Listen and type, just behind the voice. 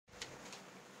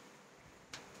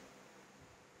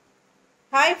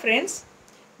Hi friends,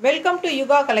 welcome to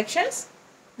YUGA collections.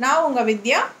 Now unga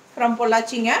Vidya from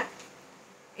Pollachinga.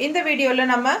 In the video la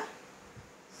nama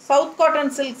South cotton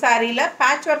silk saree la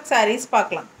patchwork sarees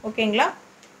paakalam. Okay,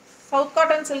 South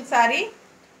cotton silk saree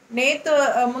நேத்து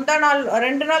முந்தா நாள்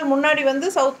ரெண்டு நாள் முன்னாடி வந்து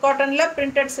south காட்டன்ல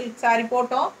printed silk saree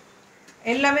போட்டோம்.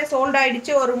 எல்லாமே sold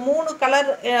ஆயிடுச்சு. ஒரு மூணு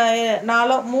கலர்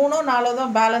மூணோ நாலோ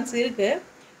தான் பேலன்ஸ் இருக்கு.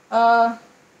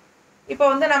 இப்போ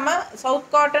வந்து நம்ம சவுத்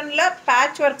காட்டன்ல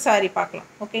பேட்ச் ஒர்க் saree பார்க்கலாம்.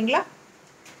 ஓகேங்களா?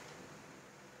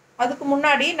 அதுக்கு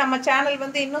முன்னாடி நம்ம சேனல்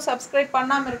வந்து இன்னும் சப்ஸ்கிரைப்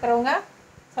பண்ணாம இருக்கிறவங்க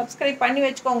சப்ஸ்கிரைப் பண்ணி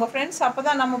வச்சுக்கோங்க ஃப்ரெண்ட்ஸ்.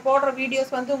 அப்பதான் நம்ம போடுற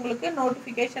வீடியோஸ் வந்து உங்களுக்கு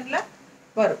நோட்டிஃபிகேஷன்ல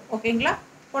வரும். ஓகேங்களா?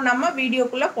 இப்போ நம்ம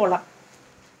வீடியோக்குள்ள போலாம்.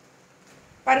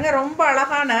 பாருங்க, ரொம்ப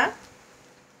அழகான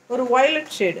ஒரு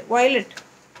வயலட் ஷேடு,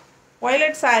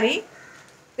 வயலட் saree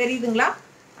தெரியுதுங்களா?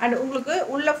 அண்ட் உங்களுக்கு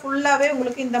உள்ள ஃபுல்லாவே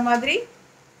உங்களுக்கு இந்த மாதிரி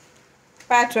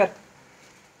பேட்ச் ஒர்க்.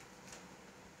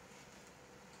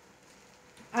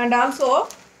 அண்ட் ஆல்சோ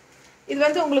இது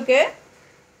வந்து உங்களுக்கு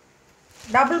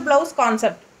டபுள் ப்ளவுஸ்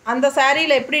கான்செப்ட். அந்த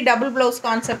சாரியில் எப்படி டபுள் ப்ளவுஸ்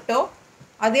கான்செப்டோ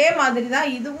அதே மாதிரி தான்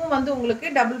இதுவும் வந்து உங்களுக்கு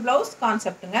டபுள் ப்ளவுஸ்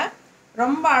கான்செப்ட்டுங்க.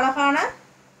 ரொம்ப அழகான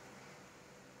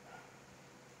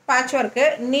பேட்ச் ஒர்க்கு,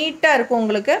 நீட்டாக இருக்கும்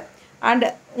உங்களுக்கு. அண்ட்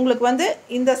உங்களுக்கு வந்து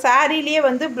இந்த சாரீலேயே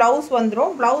வந்து ப்ளவுஸ்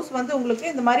வந்துடும். ப்ளவுஸ் வந்து உங்களுக்கு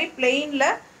இந்த மாதிரி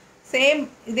பிளெயினில் சேம்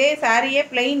இதே சாரியே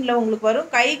பிளெயினில் உங்களுக்கு வரும்.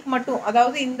 கைக்கு மட்டும்,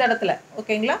 அதாவது இந்த இடத்துல.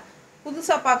 ஓகேங்களா?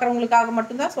 புதுசாக பார்க்குறவங்களுக்காக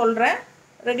மட்டும்தான் சொல்கிறேன்.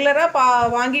 ரெகுலராக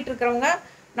வாங்கிட்டு இருக்கிறவங்க,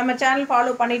 நம்ம சேனல்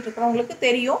ஃபாலோ பண்ணிகிட்டு இருக்கிறவங்களுக்கு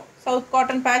தெரியும். சவுத்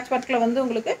காட்டன் பேட்ச் ஒர்க்கில் வந்து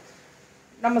உங்களுக்கு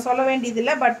நம்ம சொல்ல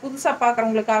வேண்டியதில்லை. பட் புதுசாக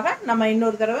பார்க்குறவங்களுக்காக நம்ம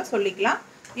இன்னொரு தடவை சொல்லிக்கலாம்.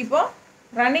 இப்போது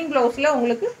ரன்னிங் ப்ளவுஸில்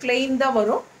உங்களுக்கு பிளெயின் தான்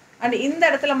வரும். அண்ட் இந்த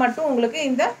இடத்துல மட்டும் உங்களுக்கு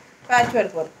இந்த பேட்ச்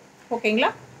ஒர்க் வரும். ஓகேங்களா?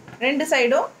 ரெண்டு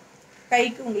சைடும்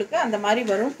கைக்கு உங்களுக்கு அந்த மாதிரி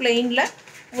வரும். பிளெயினில்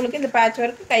உங்களுக்கு இந்த பேட்ச்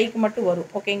ஒர்க் கைக்கு மட்டும் வரும்.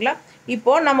 ஓகேங்களா?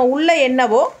 இப்போது நம்ம உள்ளே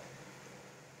என்னவோ,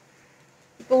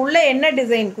 இப்போ உள்ளே என்ன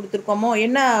டிசைன் கொடுத்துருக்கோமோ,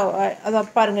 என்ன அதை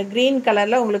பாருங்கள், க்ரீன்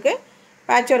கலரில் உங்களுக்கு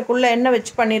பேட்ச் ஒர்க் உள்ளே என்ன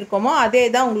வச்சு பண்ணியிருக்கோமோ அதே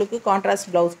தான் உங்களுக்கு கான்ட்ராஸ்ட்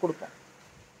ப்ளவுஸ் கொடுப்போம்.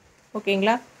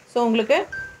 ஓகேங்களா? ஸோ உங்களுக்கு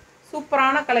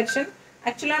சூப்பரான கலெக்ஷன்.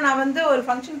 ஆக்சுவலாக நான் வந்து ஒரு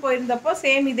ஃபங்க்ஷன் போயிருந்தப்போ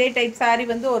சேம் இதே டைப் saree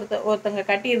வந்து ஒருத்தங்க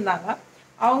கட்டியிருந்தாங்க.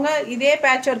 அவங்க இதே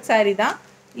பேட்ச் ஒர்க் saree தான்,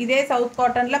 இதே சவுத்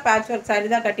காட்டனில் பேட்ச் ஒர்க்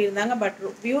saree தான் கட்டியிருந்தாங்க. பட்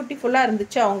பியூட்டிஃபுல்லாக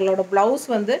இருந்துச்சு. அவங்களோட ப்ளவுஸ்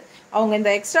வந்து அவங்க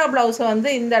இந்த எக்ஸ்ட்ரா ப்ளவுஸை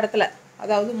வந்து இந்த இடத்துல,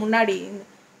 அதாவது முன்னாடி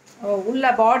உள்ள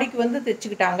பாடிக்கு வந்து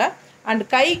தைச்சிக்கிட்டாங்க. அண்ட்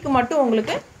கைக்கு மட்டும்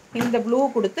உங்களுக்கு இந்த ப்ளூ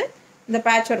கொடுத்து இந்த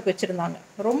பேட்ச் ஒர்க் வச்சுருந்தாங்க.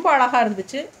 ரொம்ப அழகாக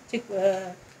இருந்துச்சு.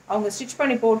 அவங்க ஸ்டிச்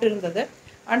பண்ணி போட்டு இருந்தது.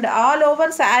 அண்ட் ஆல்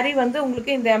ஓவர் saree வந்து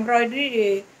உங்களுக்கு இந்த எம்ப்ராய்டரி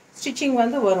ஸ்டிச்சிங்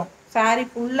வந்து வரும். saree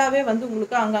ஃபுல்லாகவே வந்து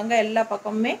உங்களுக்கு அங்கங்கே எல்லா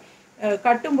பக்கமுமே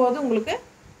கட்டும்போது உங்களுக்கு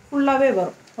ஃபுல்லாகவே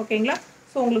வரும். ஓகேங்களா?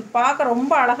 ஸோ உங்களுக்கு பார்க்க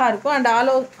ரொம்ப அழகாக இருக்கும்.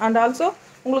 அண்ட் ஆல்சோ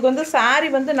உங்களுக்கு வந்து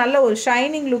saree வந்து நல்ல ஒரு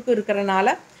ஷைனிங் லுக் இருக்கிறனால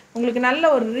உங்களுக்கு நல்ல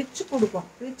ஒரு ரிச்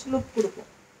லுக் கொடுக்கும்.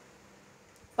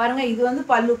 பாருங்கள், இது வந்து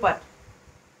பல்லு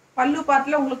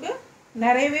பார்ட்டில் உங்களுக்கு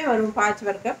நிறையவே வரும் patch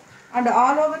work. And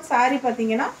all over saree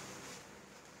பார்த்தீங்கன்னா,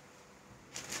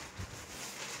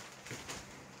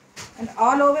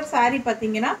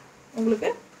 உங்களுக்கு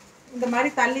இந்த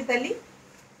மாதிரி தள்ளி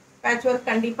பேட்ச் ஒர்க்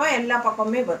கண்டிப்பாக எல்லா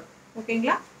பக்கமுமே வரும்.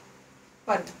 ஓகேங்களா?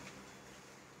 பாருங்கள்.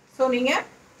 ஸோ நீங்கள்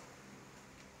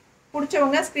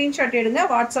பிடிச்சவங்க ஸ்க்ரீன்ஷாட் எடுங்க,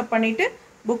 வாட்ஸ்அப் பண்ணிவிட்டு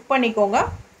புக் பண்ணிக்கோங்க.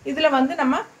 இதில் வந்து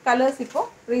நம்ம கலர்ஸ் இப்போ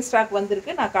ரீஸ்டாக்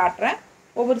வந்திருக்கு, நான் காட்டுறேன்.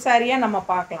 ஒவ்வொரு சாரியாக நம்ம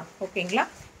பார்க்கலாம். ஓகேங்களா?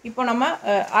 இப்போ நம்ம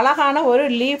அழகான ஒரு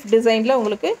லீஃப் டிசைனில்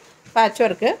உங்களுக்கு பேட்ச்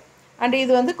ஒர்க்கு. அண்ட்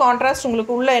இது வந்து கான்ட்ராஸ்ட்,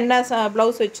 உங்களுக்கு உள்ளே என்ன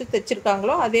ப்ளவுஸ் வச்சு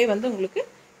தைச்சிருக்காங்களோ அதே வந்து உங்களுக்கு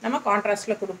நம்ம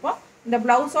கான்ட்ராஸ்ட்டில் கொடுப்போம். இந்த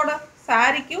ப்ளவுஸோட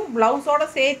சாரிக்கும் ப்ளவுஸோட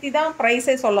சேர்த்து தான்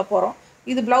ப்ரைஸே சொல்ல போகிறோம்.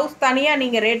 இது ப்ளவுஸ் தனியாக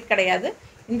நீங்கள் ரேட் கிடையாது.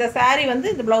 இந்த சாரீ வந்து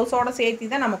இந்த ப்ளவுஸோட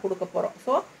சேர்த்து தான் நம்ம கொடுக்க போகிறோம்.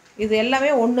 ஸோ இது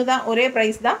எல்லாமே ஒன்று தான், ஒரே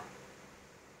ப்ரைஸ் தான்.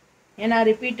 ஏன்னா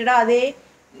ரிப்பீட்டடாக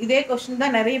இதே கொஸ்டின்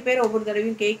தான் நிறைய பேர் ஒவ்வொரு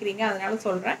தடவையும் கேட்குறீங்க, அதனால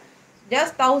சொல்கிறேன்.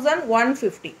 ஜஸ்ட்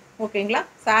 1150. ஓகேங்களா?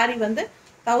 சாரீ வந்து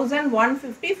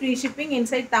 1150, free shipping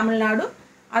inside Tamil Nadu.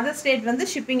 Other state வந்து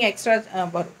ஷிப்பிங் எக்ஸ்ட்ரா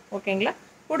வரும். ஓகேங்களா?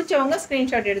 பிடிச்சவங்க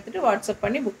ஸ்க்ரீன்ஷாட் எடுத்துகிட்டு வாட்ஸ்அப்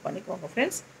பண்ணி புக் பண்ணிக்கோங்க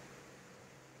ஃப்ரெண்ட்ஸ்.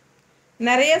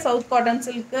 நிறைய சவுத் காட்டன்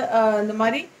சில்க்கு இந்த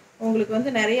மாதிரி உங்களுக்கு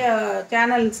வந்து நிறைய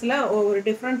சேனல்ஸில் ஒரு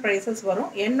டிஃப்ரெண்ட் ப்ரைஸஸ்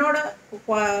வரும். என்னோட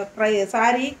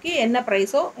சாரீக்கு என்ன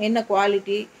ப்ரைஸோ, என்ன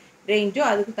குவாலிட்டி ரேஞ்சோ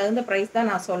அதுக்கு தகுந்த ப்ரைஸ் தான்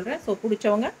நான் சொல்கிறேன். ஸோ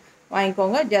பிடிச்சவங்க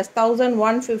வாங்கிக்கோங்க. Just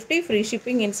 1150, free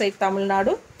shipping inside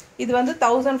Tamil Nadu. இது வந்து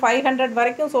 1500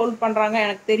 வரைக்கும் சோல்ட் பண்ணுறாங்க,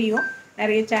 எனக்கு தெரியும்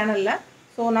நிறைய சேனலில்.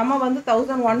 ஸோ நம்ம வந்து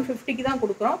 1150க்கு தான்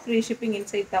கொடுக்குறோம், ஃப்ரீ ஷிப்பிங்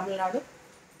இன்சைட் தமிழ்நாடு.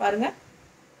 பாருங்கள்,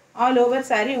 ஆல் ஓவர்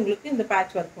saree உங்களுக்கு இந்த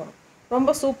பேட்ச் ஒர்க் வரும்.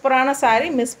 ரொம்ப சூப்பரான saree.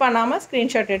 மிஸ் பண்ணாமல்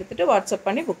ஸ்க்ரீன்ஷாட் எடுத்துகிட்டு வாட்ஸ்அப்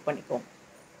பண்ணி புக் பண்ணிக்கோங்க.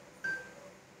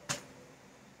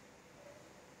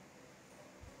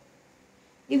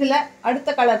 இதில் அடுத்த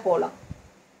கலர் போகலாம்.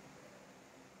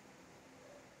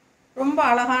 ரொம்ப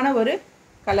அழகான ஒரு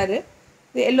கலரு.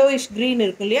 இது எல்லோயிஷ் க்ரீன்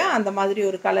இருக்கு இல்லையா, அந்த மாதிரி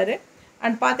ஒரு கலரு.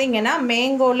 அண்ட் பார்த்தீங்கன்னா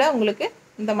மேங்கோவில் உங்களுக்கு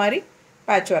இந்த மாதிரி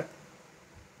பேட்ச் ஒர்க்,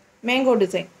 மேங்கோ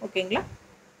டிசைன். ஓகேங்களா.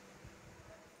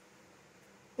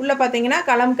 உள்ளே பார்த்தீங்கன்னா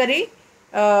கலம்கரி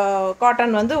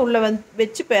காட்டன் வந்து உள்ளே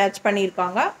வச்சு பேட்ச்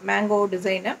பண்ணியிருக்காங்க மேங்கோ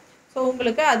டிசைனு. ஸோ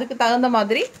உங்களுக்கு அதுக்கு தகுந்த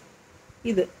மாதிரி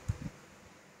இது.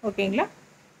 ஓகேங்களா.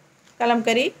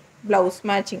 Kalamkari blouse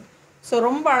matching. ஸோ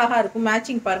ரொம்ப அழகாக இருக்கும்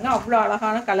மேட்சிங் பாருங்கள், அவ்வளோ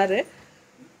அழகான கலரு.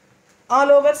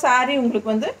 ஆல் ஓவர் சாரீ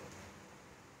உங்களுக்கு வந்து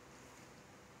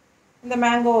இந்த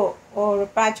மேங்கோ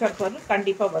பேட்ச் ஒர்க் வந்து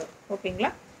கண்டிப்பாக வரும்.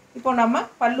 ஓகேங்களா. இப்போ நம்ம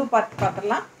பல்லு பார்ட்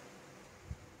பார்த்துடலாம்.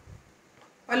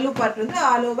 பல்லு பார்ட் வந்து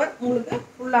ஆல் ஓவர் உங்களுக்கு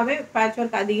ஃபுல்லாகவே பேட்ச்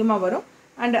ஒர்க் அதிகமாக வரும்.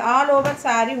 அண்ட் ஆல் ஓவர்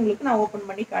சாரீ உங்களுக்கு நான் ஓப்பன்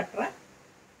பண்ணி காட்டுறேன்.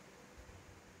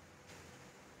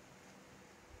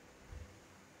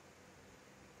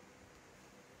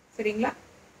 சரிங்களா.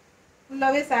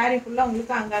 ஃபுல்லாகவே சாரீ ஃபுல்லாக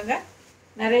உங்களுக்கு அங்கங்கே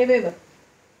நிறையவே வரும்.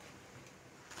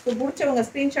 ஸோ பிடிச்சவங்க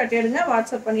ஸ்க்ரீன்ஷாட் எடுங்க,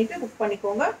 வாட்ஸ்அப் பண்ணிவிட்டு புக்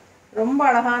பண்ணிக்கோங்க. ரொம்ப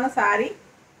அழகான சாரீ,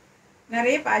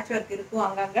 நிறைய பேட்ச் ஒர்க் இருக்கும்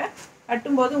அங்கங்கே.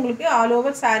 கட்டும்போது உங்களுக்கு ஆல்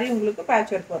ஓவர் சாரீ உங்களுக்கு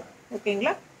பேட்ச் ஒர்க் வரும்.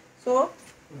 ஓகேங்களா. ஸோ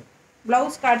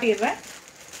ப்ளவுஸ் காட்டிடுறேன்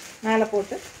மேலே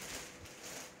போட்டு.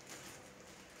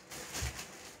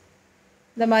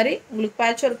 இந்த மாதிரி உங்களுக்கு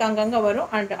பேட்ச் ஒர்க் அங்கங்கே வரும்.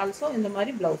 அண்ட் ஆல்சோ இந்த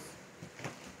மாதிரி blouse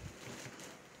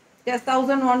just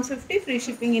 1150 free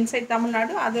shipping inside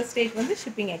Tamil Nadu. Other state வந்து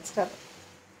ஷிப்பிங் எக்ஸ்ட்ரா.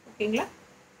 ஓகேங்களா.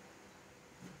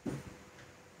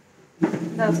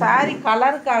 இந்த சாரீ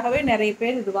கலருக்காகவே நிறைய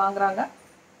பேர் இது வாங்குறாங்க.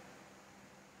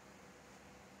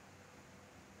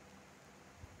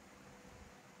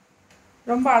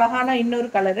 ரொம்ப அழகான இன்னொரு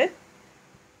கலரு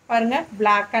பாருங்கள்,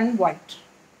 பிளாக் அண்ட் ஒயிட்.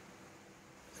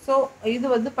 ஸோ இது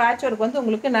வந்து பேட்ச் ஒர்க் வந்து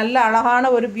உங்களுக்கு நல்ல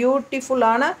அழகான ஒரு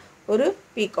பியூட்டிஃபுல்லான ஒரு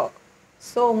பீகாக்.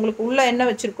 ஸோ உங்களுக்கு உள்ளே என்ன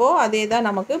வச்சுருக்கோ அதே தான்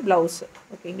நமக்கு ப்ளவுஸு.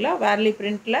 ஓகேங்களா. வேர்லி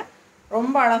பிரிண்டில்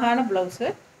ரொம்ப அழகான ப்ளவுஸு,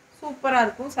 சூப்பராக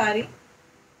இருக்கும் சாரீ.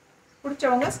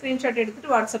 பிடிச்சவங்க ஸ்க்ரீன்ஷாட்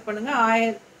எடுத்துகிட்டு வாட்ஸ்அப் பண்ணுங்கள்.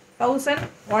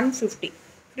 1150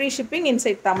 free shipping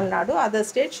inside Tamil Nadu. Other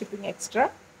state shipping extra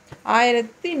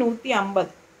 1150.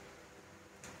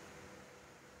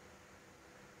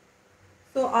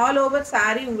 So all over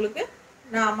sari உங்களுக்கு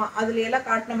நான் அதில் எல்லாம்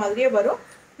காட்டின மாதிரியே வரும்.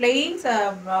 பிளெயின்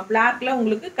பிளாக்கில்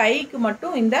உங்களுக்கு கைக்கு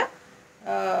மட்டும் இந்த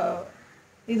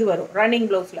இது வரும் ரன்னிங்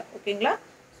ப்ளவுஸில். ஓகேங்களா.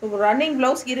 ஸோ ரன்னிங்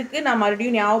ப்ளவுஸ் இருக்குது, நான்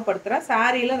மறுபடியும் ஞாபகப்படுத்துகிறேன்.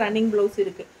 சாரியில் ரன்னிங் ப்ளவுஸ்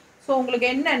இருக்குது. ஸோ உங்களுக்கு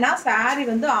என்னென்னா சாரீ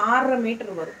வந்து 6.5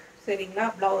 மீட்டர் வரும். சரிங்களா.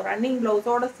 ரன்னிங்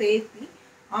ப்ளவுஸோடு சேர்த்து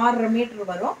 6.5 மீட்டர்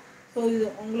வரும். ஸோ இது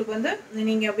உங்களுக்கு வந்து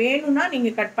நீங்கள் வேணும்னா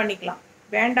நீங்கள் கட் பண்ணிக்கலாம்,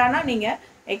 வேண்டானா நீங்கள்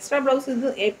எக்ஸ்ட்ரா ப்ளவுஸ் இது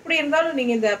எப்படி இருந்தாலும்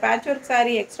நீங்கள் இந்த patch work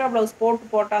sari extra blouse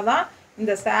போட்டால் தான்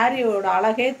இந்த சாரியோட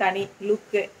அழகே தனி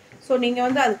லுக்கு. ஸோ நீங்கள்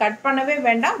வந்து அது கட் பண்ணவே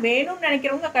வேண்டாம். வேணும்னு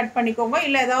நினைக்கிறவங்க கட் பண்ணிக்கோங்க.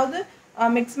 இல்லை ஏதாவது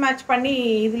மிக்ஸ் மேட்ச் பண்ணி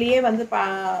இதுலேயே வந்து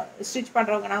ஸ்டிச்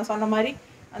பண்ணுறவங்க, நான் சொன்ன மாதிரி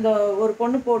அந்த ஒரு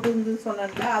பொண்ணு போட்டு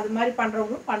சொன்னதில்ல, அது மாதிரி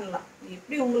பண்ணுறவங்களும் பண்ணலாம்.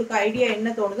 எப்படி உங்களுக்கு ஐடியா என்ன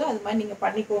தோணுதோ அது மாதிரி நீங்கள்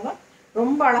பண்ணிக்கோங்க.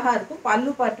 ரொம்ப அழகாக இருக்கும்.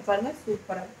 பல்லு பார்த்து பாருங்கள்,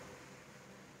 சூப்பராக இருக்கும்.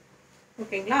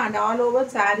 ஓகேங்களா. அண்ட் ஆல் ஓவர்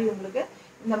சாரீ உங்களுக்கு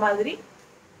இந்த மாதிரி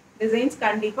டிசைன்ஸ்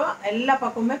கண்டிப்பாக எல்லா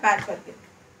பக்கமுமே பேட்ச் ஒர்க்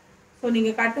இருக்குது. ஸோ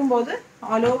நீங்கள் கட்டும்போது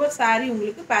ஆல் ஓவர் சாரீ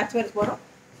உங்களுக்கு பேட்ச் ஒர்க் வரும்.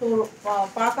 ஸோ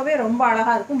பார்க்கவே ரொம்ப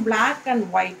அழகாக இருக்கும். Black and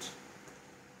white.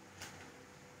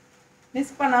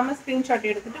 மிஸ் பண்ணாமல் ஸ்க்ரீன்ஷாட்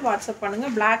எடுத்துகிட்டு வாட்ஸ்அப்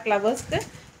பண்ணுங்கள். பிளாக் லவர்ஸ்க்கு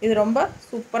இது ரொம்ப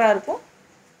சூப்பராக இருக்கும்.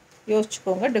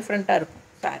 யோசிச்சுக்கோங்க, டிஃப்ரெண்ட்டாக இருக்கும்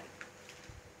சாரீ.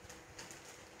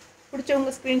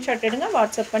 பிடிச்சவங்க ஸ்க்ரீன்ஷாட் எடுங்க,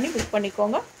 வாட்ஸ்அப் பண்ணி புக்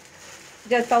பண்ணிக்கோங்க.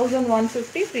 just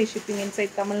 1150 free shipping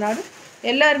inside Tamil Nadu.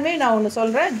 எல்லாருமே நான் ஒன்று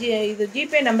சொல்கிறேன், இது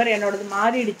ஜிபே நம்பர் என்னோடது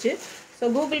மாறிடுச்சு. ஸோ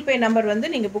கூகுள் பே நம்பர் வந்து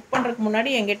நீங்கள் புக் பண்ணுறதுக்கு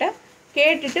முன்னாடி என்கிட்ட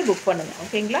கேட்டுட்டு புக் பண்ணுங்கள்.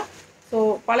 ஓகேங்களா. ஸோ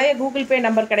பழைய கூகுள் பே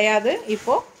நம்பர் கிடையாது,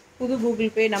 இப்போது புது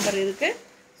கூகுள் பே நம்பர் இருக்குது.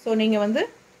 ஸோ நீங்கள் வந்து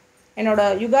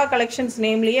என்னோடய யுகா கலெக்ஷன்ஸ்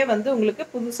நேம்லேயே வந்து உங்களுக்கு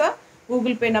புதுசாக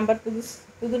கூகுள் பே நம்பர்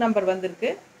புது நம்பர்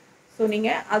வந்திருக்கு. ஸோ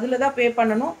நீங்கள் அதில் தான் பே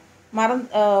பண்ணணும்.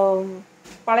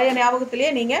 பழைய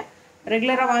ஞாபகத்திலேயே நீங்கள்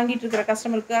ரெகுலராக வாங்கிட்டு இருக்கிற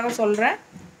கஸ்டமருக்காக சொல்கிறேன்,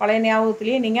 பழைய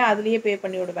ஞாபகத்திலேயே நீங்கள் அதுலேயே பே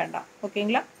பண்ணி விட வேண்டாம்.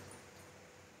 ஓகேங்களா.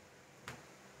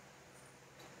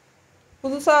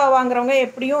 புதுசாக வாங்குறவங்க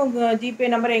எப்படியும் ஜிபே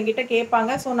நம்பர் என்கிட்ட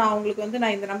கேட்பாங்க. ஸோ நான் உங்களுக்கு வந்து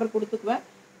நான் இந்த நம்பர் கொடுத்துக்குவேன்.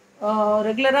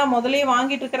 ரெகுலராக முதலே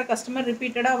வாங்கிட்டு இருக்கிற கஸ்டமர்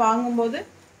ரிப்பீட்டடாக வாங்கும்போது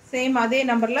சேம் அதே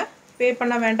நம்பரில் பே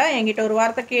பண்ண வேண்டாம். என்கிட்ட ஒரு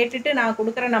வார்த்தை கேட்டுட்டு நான்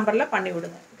கொடுக்குற நம்பரில் பண்ணி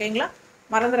விடுங்க. ஓகேங்களா.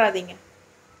 மறந்துடாதீங்க.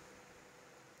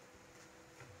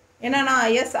 ஏன்னா நான்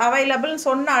எஸ் அவைலபிள்னு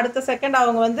சொன்ன அடுத்த செகண்ட்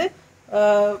அவங்க வந்து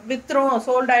வித்ரும்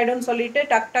சோல்ட் ஆகிடும்னு சொல்லிவிட்டு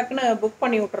டக்குன்னு புக்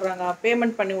பண்ணி விட்டுறாங்க,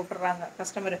 பேமெண்ட் பண்ணி விட்டுறாங்க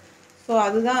கஸ்டமரு. ஸோ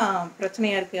அதுதான்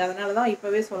பிரச்சனையாக இருக்குது. அதனால தான்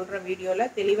இப்போவே சொல்கிறேன்,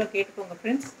 வீடியோவில் தெளிவாக கேட்டுக்கோங்க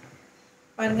ஃப்ரெண்ட்ஸ்.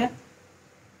 பாருங்கள்,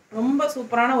 ரொம்ப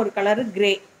சூப்பரான ஒரு கலரு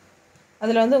கிரே.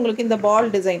 அதில் வந்து உங்களுக்கு இந்த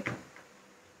பால் டிசைன்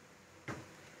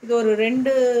இது ஒரு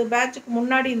 2 பேட்சுக்கு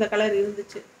முன்னாடி இந்த கலர்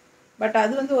இருந்துச்சு. பட்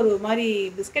அது வந்து ஒரு மாதிரி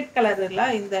பிஸ்கட் கலரில்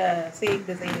இந்த சேம்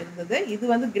டிசைன் இருந்தது. இது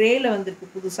வந்து கிரேயில் வந்துருக்கு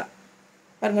புதுசாக.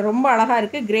 பாருங்கள், ரொம்ப அழகாக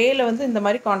இருக்குது. கிரேயில் வந்து இந்த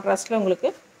மாதிரி கான்ட்ராஸ்ட்டில் உங்களுக்கு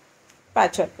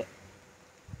பேட்ச் ஒர்க்கு.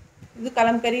 இது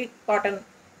கலம்கரி காட்டன்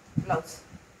ப்ளவுஸ்.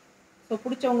 ஸோ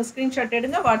பிடிச்சவங்க ஸ்க்ரீன்ஷாட்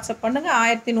எடுங்க, வாட்ஸ்அப் பண்ணுங்கள்.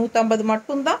 1150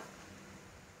 மட்டும்தான்.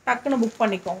 டக்குன்னு புக்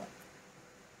பண்ணிக்கோங்க.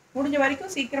 முடிஞ்ச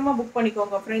வரைக்கும் சீக்கிரமாக புக்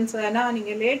பண்ணிக்கோங்க ஃப்ரெண்ட்ஸ். ஏன்னா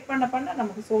நீங்கள் லேட் பண்ண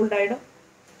நமக்கு சோல்ட் ஆகிடும்.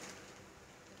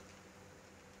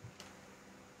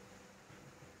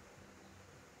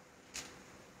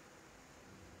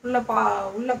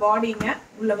 உள்ள பாடிங்க,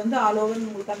 உள்ள வந்து ஆல் ஓவர்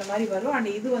உங்களுக்கு அந்த மாதிரி வரும். அண்ட்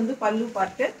இது வந்து பல்லு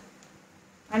பார்ட்டு.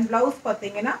 அண்ட் ப்ளவுஸ்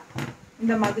பார்த்தீங்கன்னா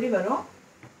இந்த மாதிரி வரும்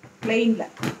பிளெயினில்.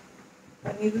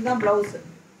 இதுதான் ப்ளவுஸு,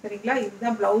 சரிங்களா?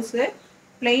 இதுதான் ப்ளவுஸு,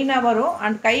 பிளெயினாக வரும்.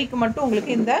 அண்ட் கைக்கு மட்டும்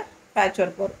உங்களுக்கு இந்த பேட்ச்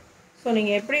ஒர்க் வரும். ஸோ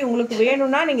நீங்கள் எப்படி உங்களுக்கு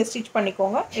வேணும்னா நீங்கள் ஸ்டிச்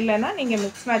பண்ணிக்கோங்க, இல்லைன்னா நீங்கள்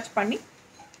மிக்ஸ் மேட்ச் பண்ணி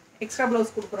எக்ஸ்ட்ரா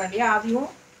ப்ளவுஸ் கொடுக்குறோம் இல்லையா,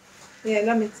 அதையும்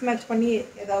இதெல்லாம் மிக்ஸ் மேட்ச் பண்ணி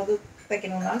ஏதாவது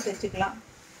தைக்கணுன்னாலும் தைச்சிக்கலாம்.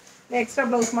 எக்ஸ்ட்ரா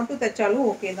ப்ளவுஸ் மட்டும் தைச்சாலும்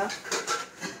ஓகே தான்.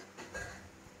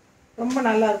 ரொம்ப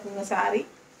நல்லா இருக்குங்க சாரீ.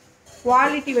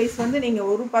 குவாலிட்டி வைஸ் வந்து நீங்கள்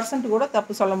 1% கூட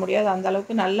தப்பு சொல்ல முடியாது. அந்த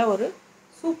அளவுக்கு நல்ல ஒரு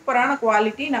சூப்பரான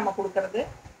குவாலிட்டி நம்ம கொடுக்கறது.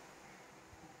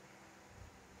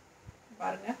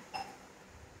 பாருங்கள்,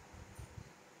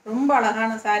 ரொம்ப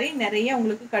அழகான சாரீ. நிறைய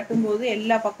உங்களுக்கு கட்டும்போது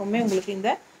எல்லா பக்கமுமே உங்களுக்கு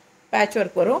இந்த பேட்ச்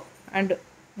ஒர்க் வரும். அண்டு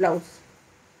ப்ளவுஸ்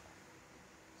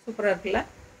சூப்பராக இருக்குல்ல?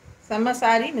 செம்ம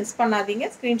சாரீ, மிஸ் பண்ணாதீங்க.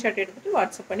 ஸ்க்ரீன்ஷாட் எடுத்துகிட்டு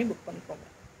வாட்ஸ்அப் பண்ணி புக் பண்ணிக்கோங்க.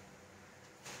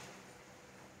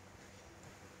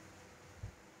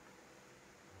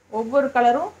 ஒவ்வொரு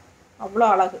கலரும் அவ்வளோ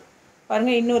அழகு.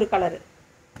 பாருங்கள், இன்னொரு கலரு.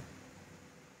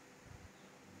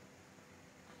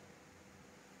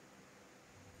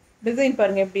 டிசைன்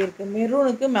பாருங்கள் எப்படி இருக்குது.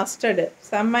 மெரூனுக்கு மஸ்டர்டு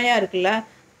செம்மையாக இருக்குல்ல?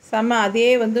 செம்ம. அதே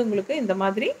வந்து உங்களுக்கு இந்த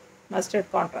மாதிரி மஸ்டர்ட்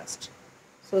கான்ட்ராஸ்ட்.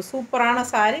 ஸோ சூப்பரான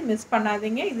சாரீ, மிஸ்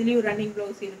பண்ணாதீங்க. இதுலேயும் ரன்னிங்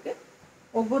ப்ளவுஸ் இருக்குது.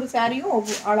 ஒவ்வொரு சாரியும்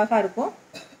அழகாக இருக்கும்.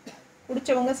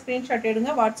 பிடிச்சவங்க ஸ்க்ரீன்ஷாட்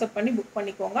எடுங்க, வாட்ஸ்அப் பண்ணி புக்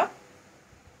பண்ணிக்கோங்க.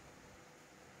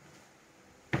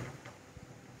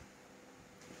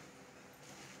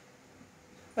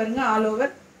 பாருங்கள், ஆல்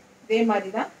ஓவர் இதே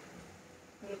மாதிரி தான்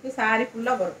உங்களுக்கு சாரீ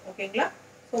ஃபுல்லாக வரும். ஓகேங்களா?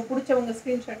 ஸோ பிடிச்சவங்க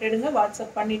ஸ்க்ரீன்ஷாட் எடுங்க,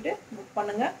 வாட்ஸ்அப் பண்ணிவிட்டு புக்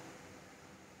பண்ணுங்கள்.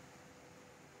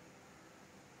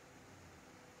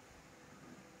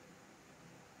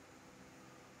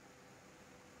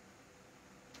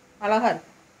 அழகாக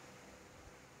இருக்கு.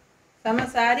 செம்ம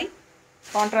சாரீ,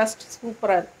 கான்ட்ராஸ்ட்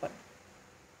சூப்பராக இருக்கு.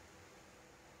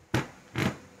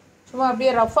 சும்மா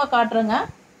அப்படியே ரஃப்பாக காட்டுறேங்க.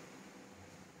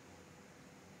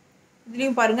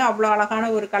 இதுலேயும் பாருங்கள், அவ்வளோ அழகான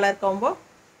ஒரு கலர் காம்போ.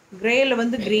 கிரேயில்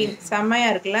வந்து க்ரீன்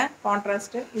செம்மையாக இருக்குல்ல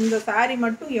கான்ட்ராஸ்ட்டு. இந்த சாரீ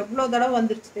மட்டும் எவ்வளோ தடவை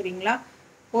வந்துருச்சு தெரியுங்களா?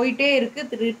 போயிட்டே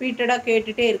இருக்குது, ரிப்பீட்டடாக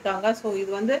கேட்டுகிட்டே இருக்காங்க. ஸோ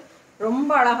இது வந்து ரொம்ப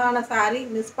அழகான சாரீ,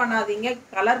 மிஸ் பண்ணாதீங்க.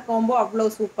 கலர் காம்போ அவ்வளோ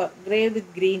சூப்பர். Grey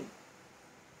with green.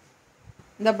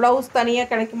 இந்த ப்ளவுஸ் தனியாக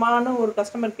கிடைக்குமான்னு ஒரு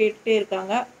கஸ்டமர் கேட்டுகிட்டே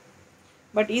இருக்காங்க.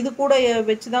 பட் இது கூட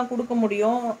வச்சு தான் கொடுக்க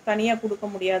முடியும், தனியாக கொடுக்க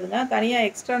முடியாதுங்க. தனியாக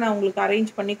எக்ஸ்ட்ரா நான் உங்களுக்கு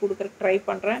அரேஞ்ச் பண்ணி கொடுக்குறக்கு ட்ரை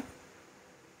பண்ணுறேன்.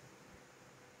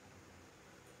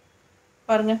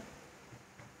 பாருங்க,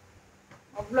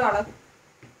 அவ்வளோ அழகு.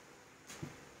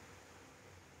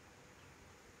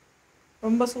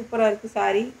 ரொம்ப சூப்பராக இருக்குது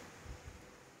சாரீ.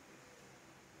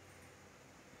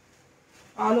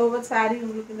 ஆல் ஓவர் சாரீ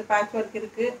உங்களுக்கு இந்த பேட்ச் ஒர்க்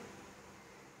இருக்குது,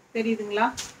 தெரியுதுங்களா?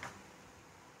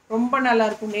 ரொம்ப நல்லா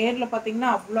இருக்கும். நேரில் பார்த்தீங்கன்னா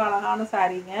அவ்வளோ அழகான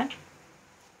சாரீங்க.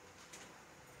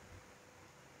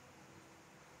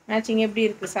 மேட்சிங் எப்படி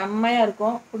இருக்குது? செம்மையாக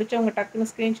இருக்கும். பிடிச்சவங்க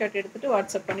டக்குன்னு ஸ்க்ரீன்ஷாட் எடுத்துகிட்டு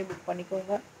வாட்ஸ்அப் பண்ணி புக்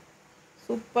பண்ணிக்கோங்க.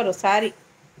 சூப்பர் சாரீ.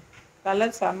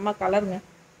 கலர் செம்ம கலருங்க,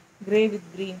 கிரே வித்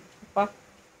க்ரீன். அப்பா.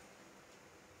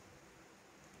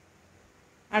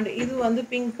 அண்ட் இது வந்து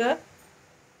பிங்க்கு.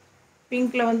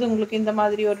 பிங்க்கில் வந்து உங்களுக்கு இந்த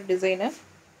மாதிரி ஒரு டிசைனு,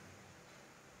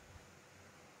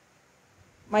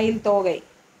 மயில் தோகை,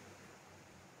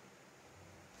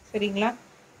 சரிங்களா?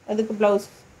 அதுக்கு ப்ளவுஸ்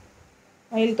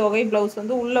மயில் தோகை ப்ளவுஸ்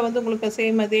வந்து உள்ளே வந்து உங்களுக்கு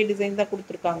சேம் அதே டிசைன் தான்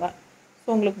கொடுத்துருக்காங்க. ஸோ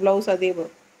உங்களுக்கு ப்ளவுஸ் அதே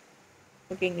வரும்.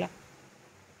 ஓகேங்களா?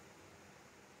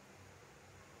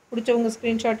 பிடிச்சவங்க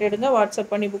ஸ்க்ரீன்ஷாட் எடுங்க, வாட்ஸ்அப்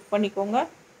பண்ணி புக் பண்ணிக்கோங்க.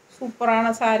 சூப்பரான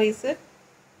சாரீஸு.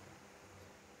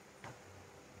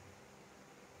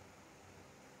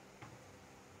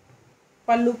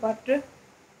 பல்லு பார்ட்டு,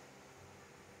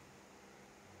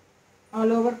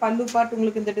 ஆல் ஓவர் பல்லு பார்ட்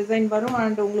உங்களுக்கு இந்த டிசைன் வரும்.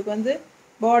 அண்ட் உங்களுக்கு வந்து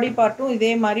பாடி பார்ட்டும்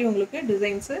இதே மாதிரி உங்களுக்கு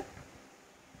டிசைன்ஸு,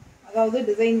 அதாவது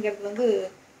டிசைன்கிறது வந்து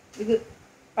இது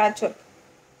பேட்ச் ஒர்க்.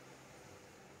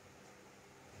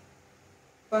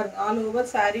 பாருங்க, ஆல்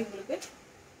ஓவர் சாரீ உங்களுக்கு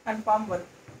கன்ஃபார்ம்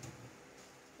வரும்.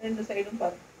 2 சைடும்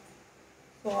பாருங்க.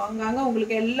 ஸோ அங்கங்கே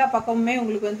உங்களுக்கு எல்லா பக்கமுமே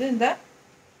உங்களுக்கு வந்து இந்த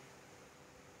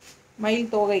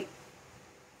மயில் தோகை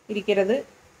இருக்கிறது.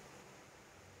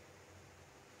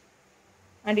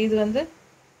 அண்ட் இது வந்து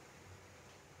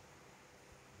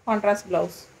கான்ட்ராஸ்ட்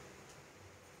ப்ளவுஸ்.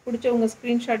 பிடிச்சவங்க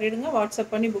ஸ்க்ரீன்ஷாட் எடுங்க,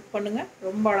 வாட்ஸ்அப் பண்ணி புக் பண்ணுங்கள்.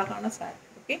 ரொம்ப அழகான sorry.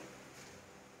 Okay,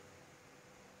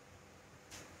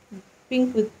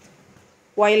 pink with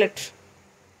violet.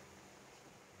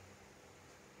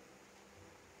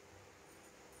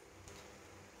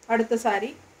 அடுத்த சாரி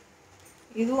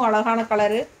இதுவும் அழகான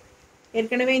கலரு.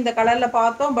 ஏற்கனவே இந்த கலரில்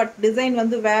பார்த்தோம், பட் டிசைன்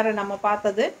வந்து வேறு நம்ம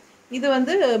பார்த்தது. இது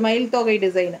வந்து மயில் தொகை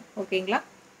டிசைனு. ஓகேங்களா,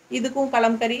 இதுக்கும்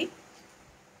கலம்கரி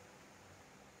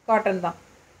காட்டன் தான்.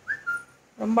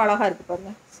 ரொம்ப அழகாக இருக்குது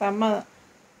பாருங்கள், செம்ம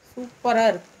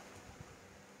சூப்பராக இருக்குது.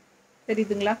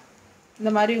 தெரியுதுங்களா?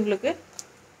 இந்த மாதிரி உங்களுக்கு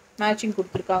மேட்சிங்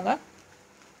கொடுத்துருக்காங்க.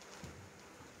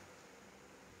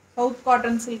 South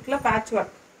cotton சில்கில் patch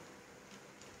work.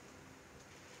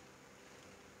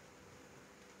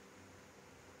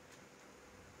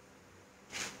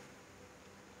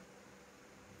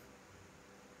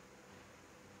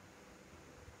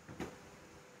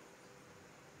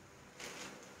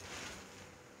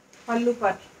 பல்லு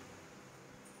பார்ட்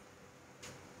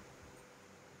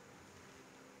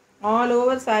ஆல்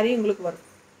ஓவர் சாரி உங்களுக்கு வரும்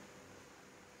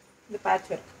இந்த பேட்ச்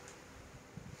ஒர்க்.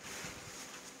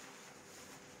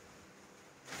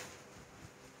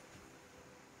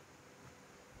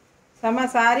 செம்ம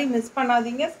சாரி, மிஸ்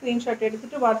பண்ணாதீங்க. ஸ்க்ரீன்ஷாட்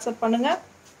எடுத்துகிட்டு வாட்ஸ்அப் பண்ணுங்கள்.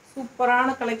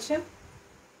 சூப்பரான கலெக்ஷன்.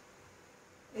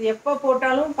 எப்போ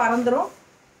போட்டாலும் பறந்துடும்.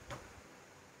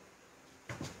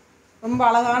 ரொம்ப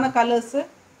அழகான colours.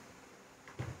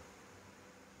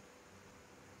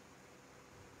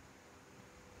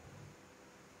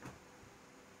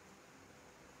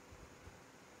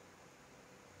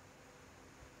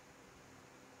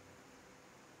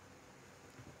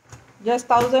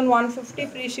 Just 1150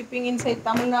 free shipping inside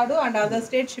Tamil Nadu and other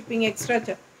state shipping extra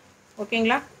charge.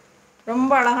 ஓகேங்களா,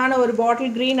 ரொம்ப அழகான ஒரு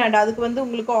பாட்டில் க்ரீன் அண்ட் அதுக்கு வந்து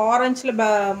உங்களுக்கு ஆரஞ்சில்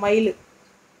மயில்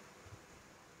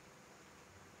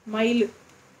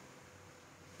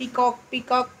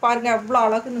பீகாக் பாருங்கள் எவ்வளோ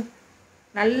அழகுன்னு.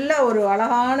 நல்ல ஒரு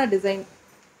அழகான டிசைன்.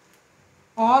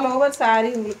 ஆல் ஓவர் சாரீ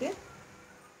உங்களுக்கு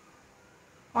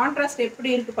கான்ட்ராஸ்ட்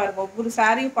எப்படி இருக்குது பாருங்கள். ஒவ்வொரு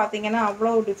சாரியும் பார்த்தீங்கன்னா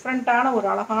அவ்வளோ டிஃப்ரெண்ட்டான ஒரு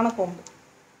அழகான கொம்பு.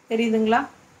 தெரியுதுங்களா?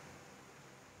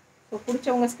 ஸோ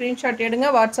பிடிச்சவங்க ஸ்க்ரீன்ஷாட் எடுங்க,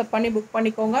 வாட்ஸ்அப் பண்ணி புக்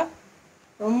பண்ணிக்கோங்க.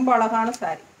 ரொம்ப அழகான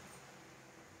சாரீ.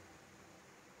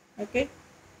 ஓகே,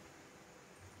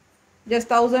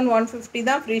 ஜஸ்ட் 1150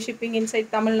 தான். Free shipping inside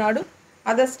Tamil Nadu,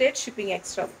 other state shipping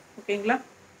extra. ஓகேங்களா,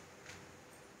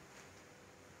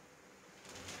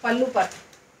 பல்லு பார்ட்.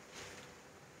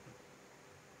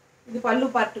 இது பல்லு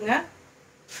பார்ட்டுங்க.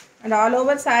 அண்ட் ஆல்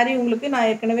ஓவர் சாரீ உங்களுக்கு நான்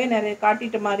ஏற்கனவே நிறைய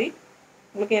காட்டிட்ட மாதிரி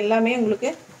உங்களுக்கு எல்லாமே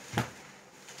உங்களுக்கு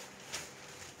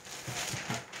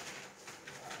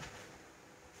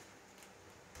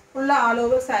ஃபுல்லாக ஆல்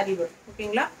ஓவர் சாரீ வரும்.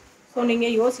 ஓகேங்களா, ஸோ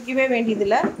நீங்கள் யோசிக்கவே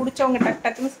வேண்டியதில்லை. பிடிச்சவங்க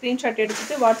டக்குன்னு ஸ்க்ரீன்ஷாட்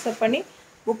எடுத்துகிட்டு வாட்ஸ்அப் பண்ணி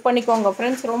புக் பண்ணிக்கோங்க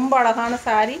ஃப்ரெண்ட்ஸ். ரொம்ப அழகான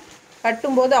சாரீ,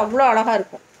 கட்டும்போது அவ்வளோ அழகாக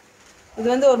இருக்கும். இது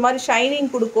வந்து ஒரு மாதிரி ஷைனிங்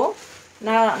கொடுக்கும்.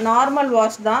 நார்மல்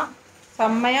வாஷ் தான்,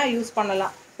 செம்மையாக யூஸ்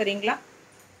பண்ணலாம். சரிங்களா,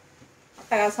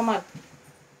 அட்டகாசமாக இருக்கும்.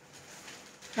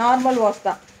 நார்மல் வாஷ்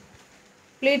தான்.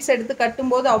 ப்ளீட்ஸ் எடுத்து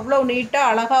கட்டும்போது அவ்வளோ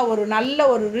நீட்டாக அழகாக ஒரு நல்ல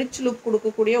ஒரு ரிச் லுக்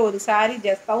கொடுக்கக்கூடிய ஒரு sari.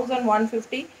 Just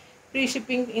 1150 free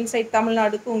shipping inside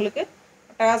தமிழ்நாடுக்கு உங்களுக்கு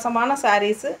அட்டகாசமான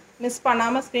சாரீஸு. மிஸ்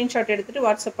பண்ணாமல் ஸ்க்ரீன்ஷாட் எடுத்துகிட்டு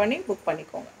வாட்ஸ்அப் பண்ணி புக்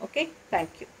பண்ணிக்கோங்க. Okay,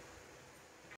 thank you.